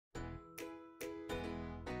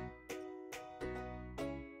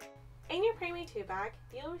In your Primary 2 bag,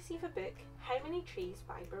 you'll receive a book, How Many Trees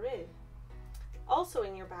by Barroux. Also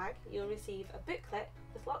in your bag, you'll receive a booklet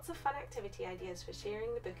with lots of fun activity ideas for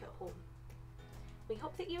sharing the book at home. We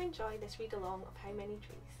hope that you enjoy this read along of How Many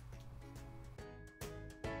Trees.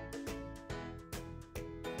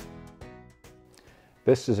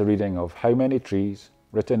 This is a reading of How Many Trees,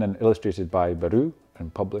 written and illustrated by Barroux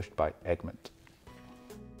and published by Egmont.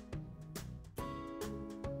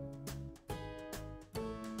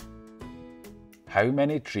 How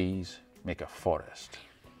many trees make a forest?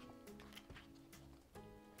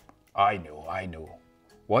 I know.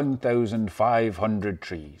 1,500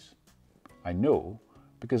 trees. I know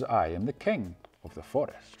because I am the king of the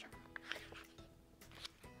forest.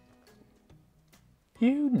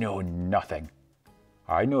 You know nothing.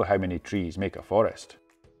 I know how many trees make a forest.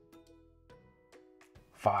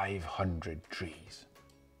 500 trees.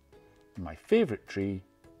 My favourite tree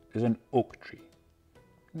is an oak tree.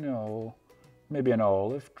 No, maybe an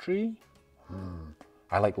olive tree?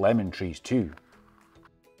 I like lemon trees too.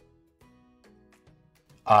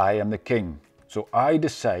 I am the king, so I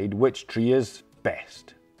decide which tree is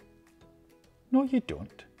best. No, you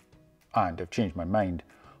don't. And I've changed my mind.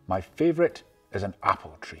 My favourite is an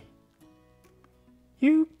apple tree.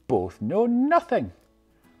 You both know nothing.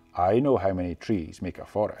 I know how many trees make a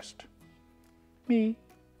forest. Me,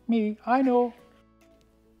 I know.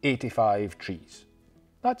 85 trees.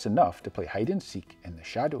 That's enough to play hide and seek in the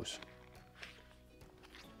shadows.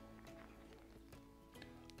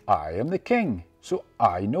 I am the king, so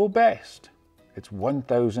I know best. It's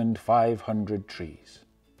 1,500 trees.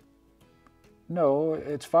 No,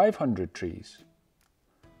 it's 500 trees.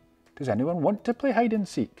 Does anyone want to play hide and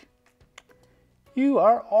seek? You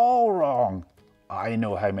are all wrong. I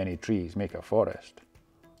know how many trees make a forest.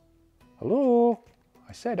 Hello?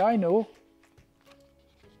 I said I know.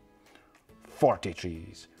 40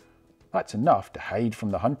 trees. That's enough to hide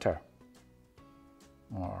from the hunter.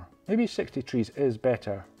 Or maybe 60 trees is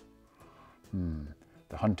better.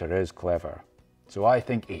 The hunter is clever, so I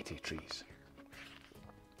think 80 trees.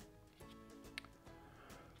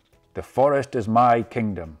 The forest is my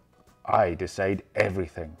kingdom. I decide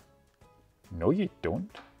everything. No, you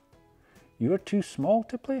don't. You are too small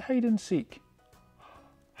to play hide and seek.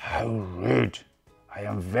 How rude! I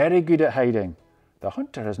am very good at hiding. The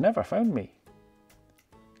hunter has never found me.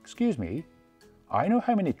 Excuse me, I know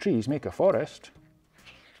how many trees make a forest.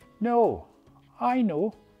 No, I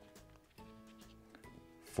know.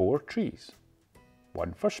 4 trees.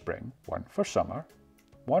 1 for spring, 1 for summer,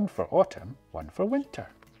 1 for autumn, 1 for winter.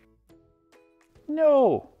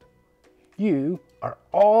 No, you are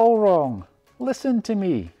all wrong. Listen to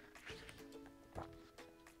me.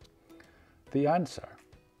 The answer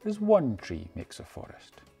is 1 tree makes a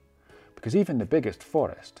forest, because even the biggest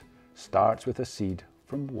forest starts with a seed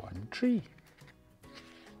from 1 tree.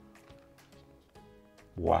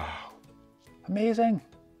 Wow, amazing.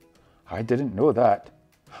 I didn't know that.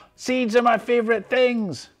 Seeds are my favourite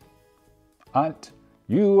things. Ant,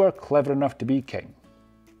 you are clever enough to be king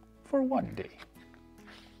for 1 day.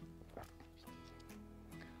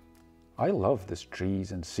 I love this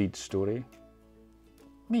trees and seeds story.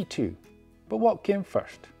 Me too, but what came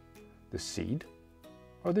first, the seed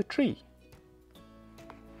or the tree?